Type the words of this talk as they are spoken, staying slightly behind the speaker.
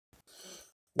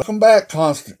Welcome back,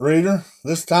 Constant Reader.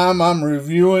 This time I'm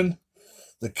reviewing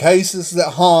The Cases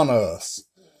That Haunt Us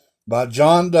by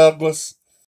John Douglas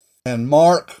and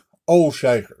Mark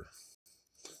Olshaker.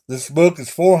 This book is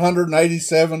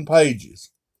 487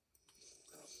 pages.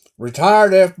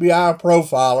 Retired FBI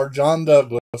profiler John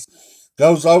Douglas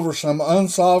goes over some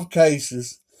unsolved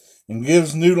cases and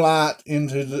gives new light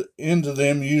into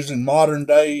them using modern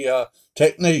day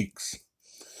techniques.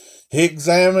 He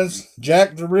examines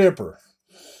Jack the Ripper,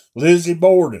 Lizzie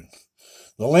Borden,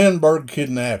 the Lindbergh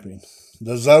kidnapping,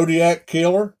 the Zodiac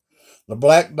Killer, the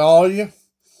Black Dahlia,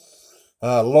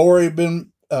 Lori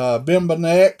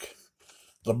Bimbanek,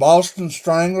 the Boston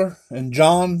Strangler, and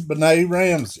John Benet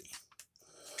Ramsey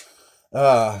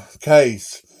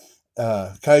cases.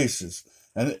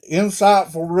 An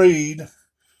insightful read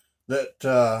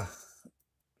that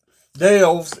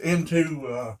delves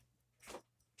into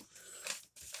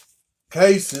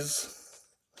cases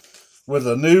with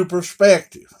a new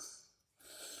perspective.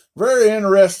 Very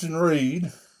interesting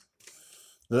read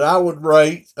that I would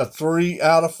rate a 3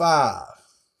 out of 5.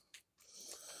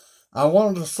 I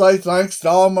wanted to say thanks to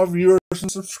all my viewers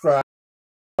and subscribers.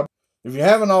 If you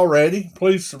haven't already,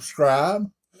 please subscribe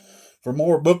for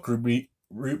more book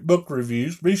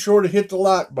reviews. Be sure to hit the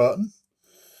like button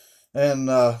and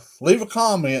leave a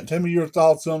comment. Tell me your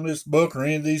thoughts on this book or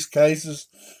any of these cases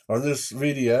or this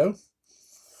video.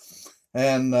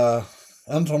 And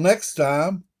until next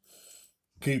time,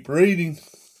 keep reading.